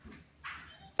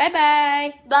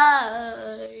 Bye-bye.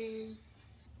 Bye.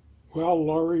 Well,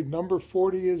 Lori, number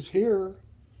 40 is here,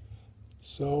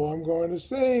 so I'm going to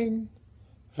sing.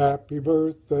 Happy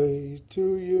birthday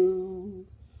to you.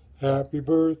 Happy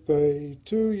birthday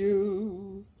to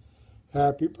you.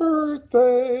 Happy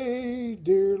birthday,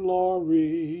 dear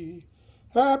Lori.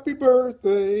 Happy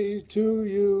birthday to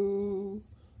you.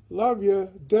 Love you,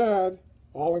 Dad.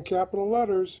 All in capital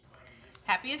letters.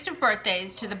 Happiest of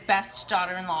birthdays to the best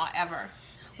daughter-in-law ever.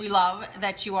 We love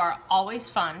that you are always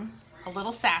fun, a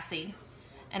little sassy,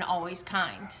 and always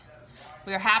kind.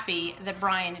 We are happy that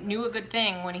Brian knew a good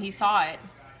thing when he saw it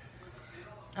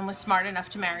and was smart enough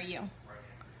to marry you.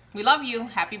 We love you.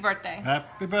 Happy birthday.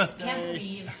 Happy birthday. I can't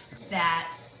believe that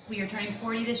we are turning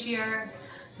 40 this year.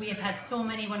 We have had so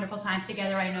many wonderful times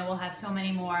together. I know we'll have so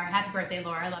many more. Happy birthday,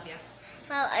 Laura. I love you.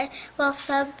 Well,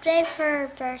 someday for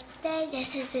her birthday,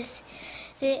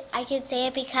 I can say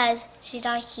it because she's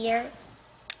not here.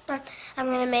 I'm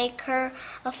going to make her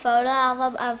a photo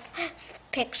album of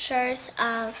pictures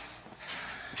of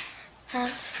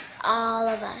all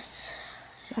of us.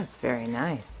 That's very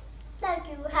nice. Thank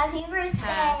you. Happy birthday.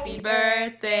 Happy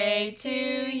birthday to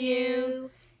you.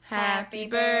 Happy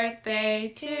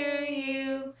birthday to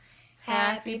you.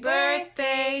 Happy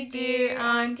birthday, dear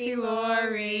Auntie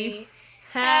Lori.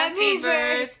 Happy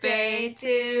birthday to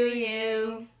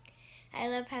you. I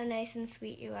love how nice and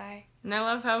sweet you are. And I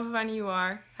love how funny you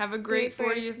are. Have a great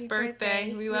 40th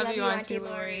birthday. We love you, Auntie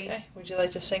Lori. Okay. Would you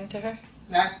like to sing to her?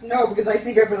 No, because I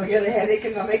think everybody will get a headache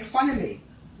and they'll make fun of me.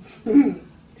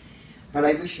 But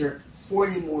I wish her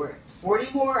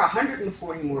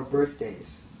 140 more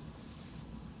birthdays.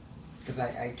 Because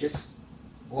I just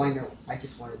want to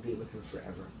be with her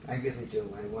forever. I really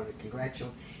do. I want to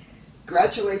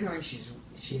congratulate her, and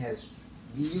she has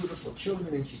beautiful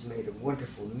children, and she's made a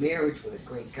wonderful marriage with a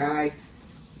great guy.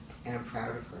 and I'm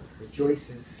proud of her. Her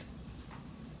choices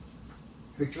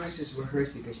were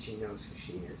hers because she knows who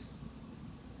she is.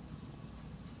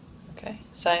 Okay,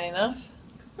 signing off.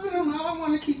 I don't know. I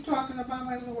want to keep talking about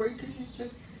my Lori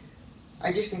because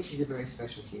I just think she's a very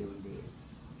special human being,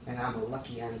 and I'm a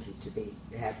lucky auntie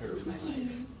to have her in my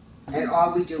life. And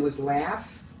all we do is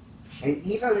laugh, and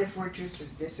even if we're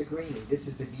just disagreeing, this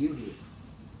is the beauty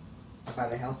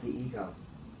about a healthy ego.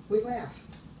 We laugh.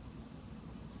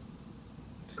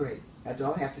 It's great. That's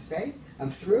all I have to say. I'm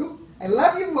through. I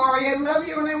love you, Lori. I love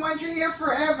you, and I want you here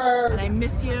forever. And I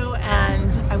miss you,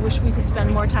 and I wish we could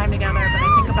spend more time together, but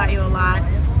I think about you a lot.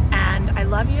 And I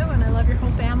love you, and I love your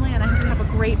whole family, and I hope you have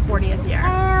a great 40th year.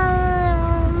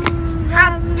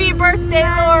 Happy birthday,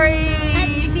 Lori!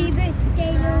 Happy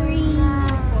birthday, Lori!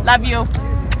 Love you.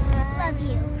 Love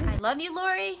you. I love you,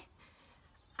 Lori.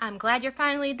 I'm glad you're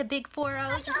finally the big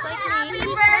 4-0, just like me. Happy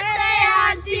birthday,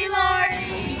 Auntie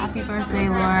Lori! Happy birthday,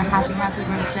 Laura. Happy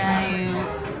birthday.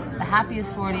 The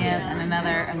happiest 40th and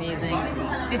another amazing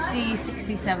 50,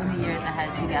 60, 70 years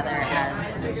ahead together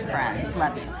as friends.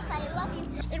 Love you.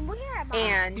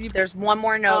 And there's one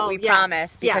more note we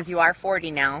promised, because you are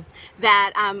 40 now.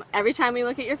 That every time we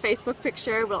look at your Facebook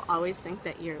picture, we'll always think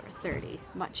that you're 30,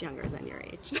 much younger than your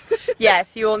age.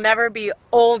 Yes, you will never be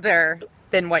older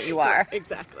than what you are.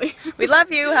 Exactly. We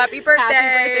love you. Happy birthday.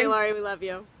 Happy birthday, Lori. We love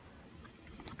you.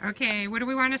 Okay, what do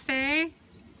we want to say?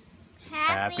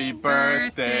 Happy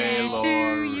birthday, Lori.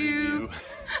 To you.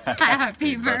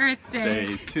 Happy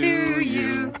birthday to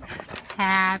you.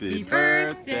 Happy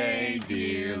birthday,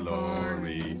 dear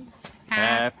Lori.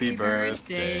 Happy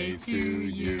birthday to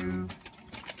you.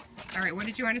 All right, what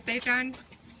did you want to say, John?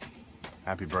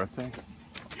 Happy birthday.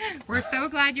 We're so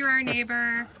glad you're our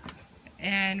neighbor,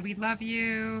 and we love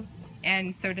you,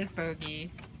 and so does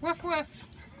Bogey. Woof woof.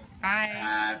 Bye.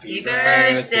 Happy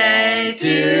birthday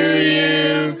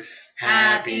to you.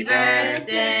 Happy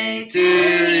birthday to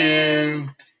you.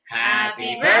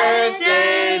 Happy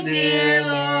birthday, dear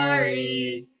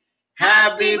Lori.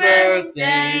 Happy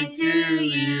birthday to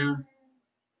you.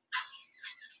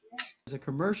 There's a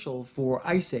commercial for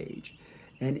Ice Age,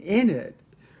 and in it,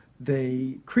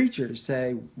 the creatures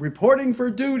say, "Reporting for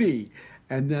duty,"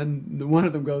 and then one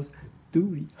of them goes,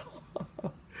 "Duty."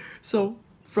 So,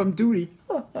 from duty,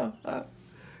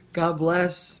 God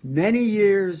bless, many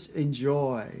years,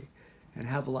 enjoy, and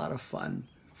have a lot of fun.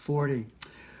 40.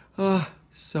 Oh,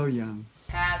 so young.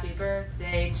 Happy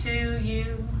birthday to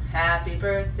you. Happy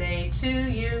birthday to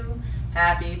you.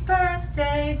 Happy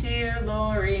birthday, dear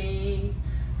Lori.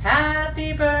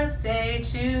 Happy birthday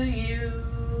to you.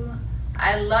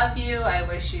 I love you. I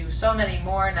wish you so many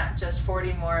more, not just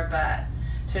 40 more, but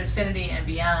to infinity and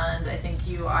beyond. I think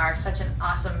you are such an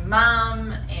awesome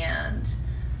mom and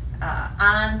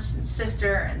aunt and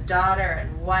sister and daughter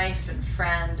and wife and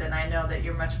friend, and I know that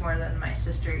you're much more than my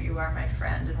sister. You are my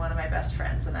friend and one of my best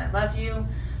friends, and I love you.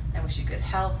 I wish you good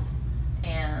health,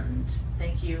 and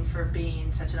thank you for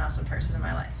being such an awesome person in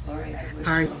my life. Lori, I wish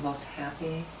you a most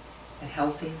happy and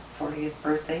healthy 40th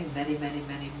birthday, many, many,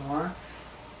 many more,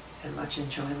 and much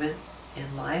enjoyment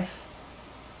in life,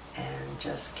 and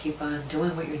just keep on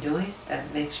doing what you're doing.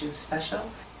 That makes you special.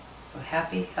 So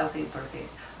happy, healthy birthday.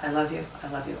 I love you, I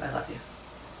love you, I love you.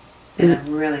 And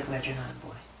I'm really glad you're not a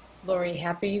boy. Lori,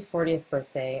 happy 40th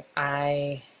birthday.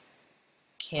 I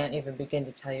can't even begin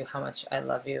to tell you how much I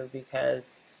love you,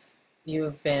 because you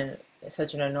have been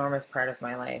such an enormous part of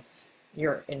my life,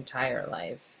 your entire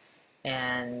life.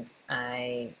 And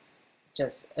I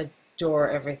just adore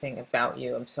everything about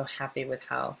you. I'm so happy with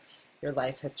how your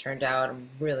life has turned out. I'm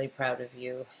really proud of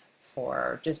you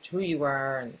for just who you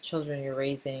are and the children you're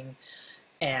raising,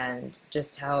 and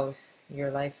just how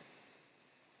your life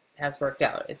has worked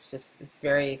out. It's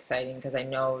very exciting, because I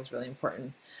know it was really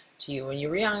important to you when you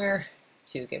were younger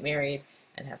to get married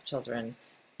and have children,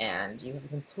 and you have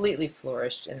completely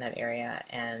flourished in that area,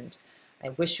 and I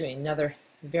wish you another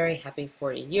very happy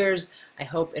 40 years. I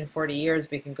hope in 40 years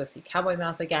we can go see Cowboy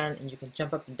Mouth again and you can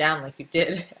jump up and down like you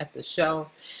did at the show.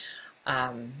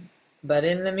 But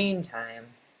in the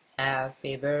meantime,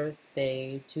 happy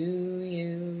birthday to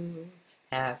you.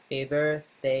 Happy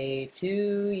birthday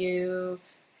to you.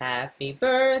 Happy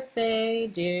birthday,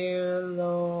 dear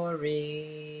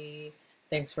Lori.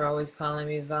 Thanks for always calling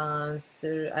me Vance.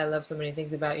 I love so many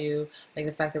things about you, like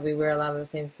the fact that we wear a lot of the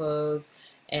same clothes,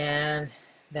 and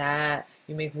that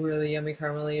you make really yummy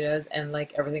carmelitas, and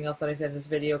like everything else that I said in this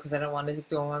video, because I don't want it to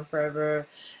go on forever.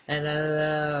 And I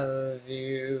love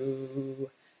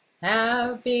you.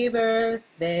 Happy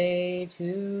birthday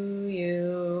to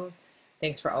you.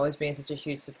 Thanks for always being such a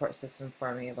huge support system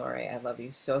for me, Lori. I love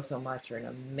you so, so much. You're an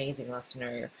amazing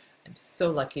listener. You're I'm so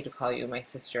lucky to call you my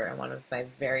sister and one of my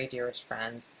very dearest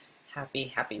friends. Happy,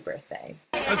 happy birthday.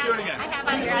 Let's do it again.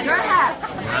 Your hat.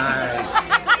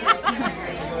 Nice.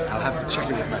 I'll have to check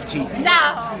it with my teeth. No.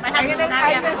 Are you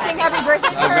gonna sing happy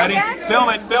birthday to her Ready? again? Film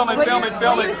it, film it, film it,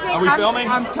 film it. Are we filming?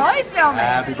 I'm totally filming.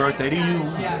 Happy birthday to you.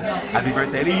 Happy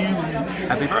birthday to you.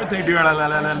 Happy birthday, dear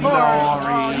Lori.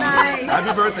 Nice.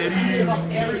 Happy birthday to you.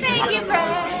 Thank you,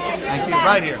 Fred. Thank you.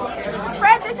 Right here.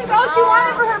 Fred, this is all she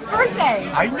wanted for her birthday.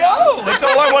 I know. That's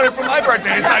all I wanted for my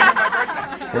birthday. It's not even my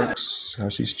birthday. Works, how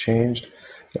she's changed.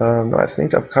 I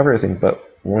think I've covered everything,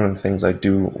 but one of the things I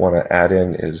do want to add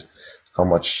in is how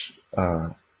much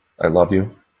I love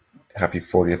you. Happy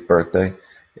 40th birthday,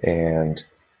 and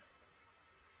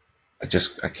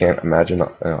I can't imagine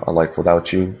a life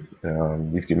without you.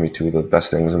 You've given me two of the best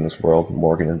things in this world,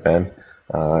 Morgan and Ben.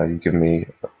 You've given me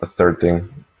a third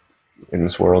thing in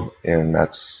this world, and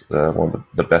that's one of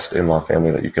the best in-law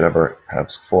family that you could ever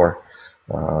have for.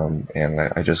 And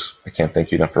I can't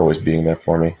thank you enough for always being there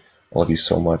for me. I love you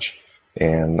so much.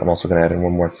 And I'm also going to add in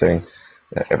one more thing.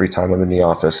 Every time I'm in the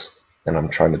office and I'm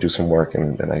trying to do some work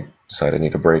and I decide I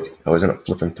need a break, I always end up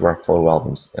flipping through our photo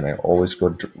albums, and I always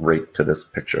go right to this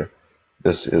picture.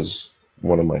 This is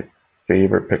one of my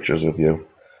favorite pictures of you.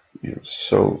 You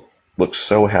look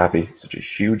so happy, such a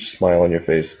huge smile on your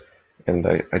face. And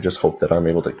I just hope that I'm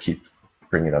able to keep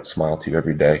bringing that smile to you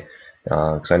every day,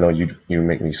 because I know you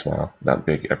make me smile that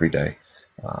big every day.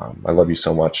 I love you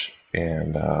so much,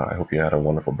 and I hope you had a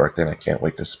wonderful birthday, and I can't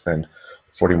wait to spend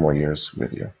 40 more years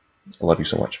with you. I love you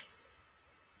so much.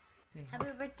 Happy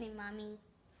birthday, Mommy.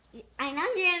 I know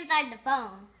you're inside the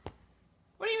phone.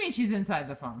 What do you mean she's inside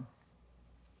the phone?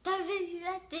 That is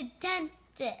at the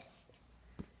dentist.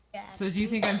 Yeah. So do you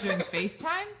think I'm doing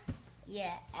FaceTime?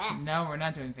 Yeah. No, we're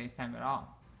not doing FaceTime at all.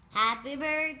 Happy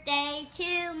birthday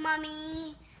to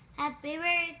Mommy. Happy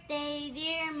birthday,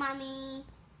 dear Mommy.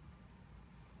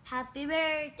 Happy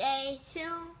birthday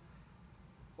to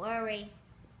Lori.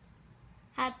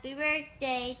 Happy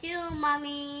birthday to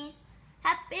Mommy.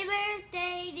 Happy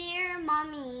birthday, dear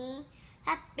Mommy.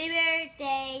 Happy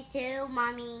birthday to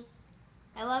Mommy.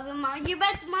 I love you, Mom. You're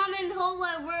best mom in the whole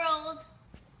wide world.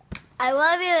 I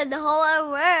love you in the whole wide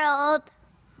world.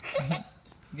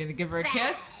 You gonna give her a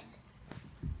kiss?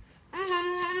 Happy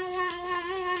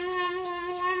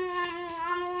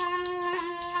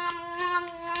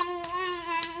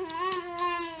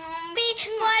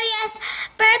 40th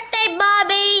birthday,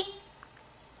 Bobby.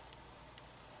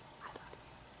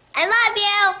 I love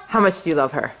you. How much do you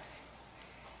love her?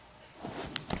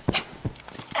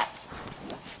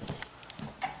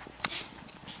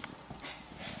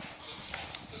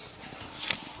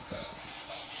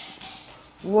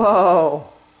 Whoa.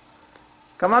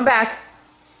 Come on back.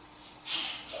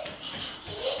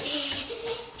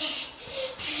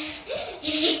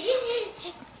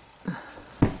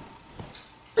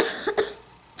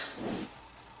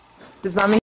 Does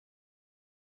mommy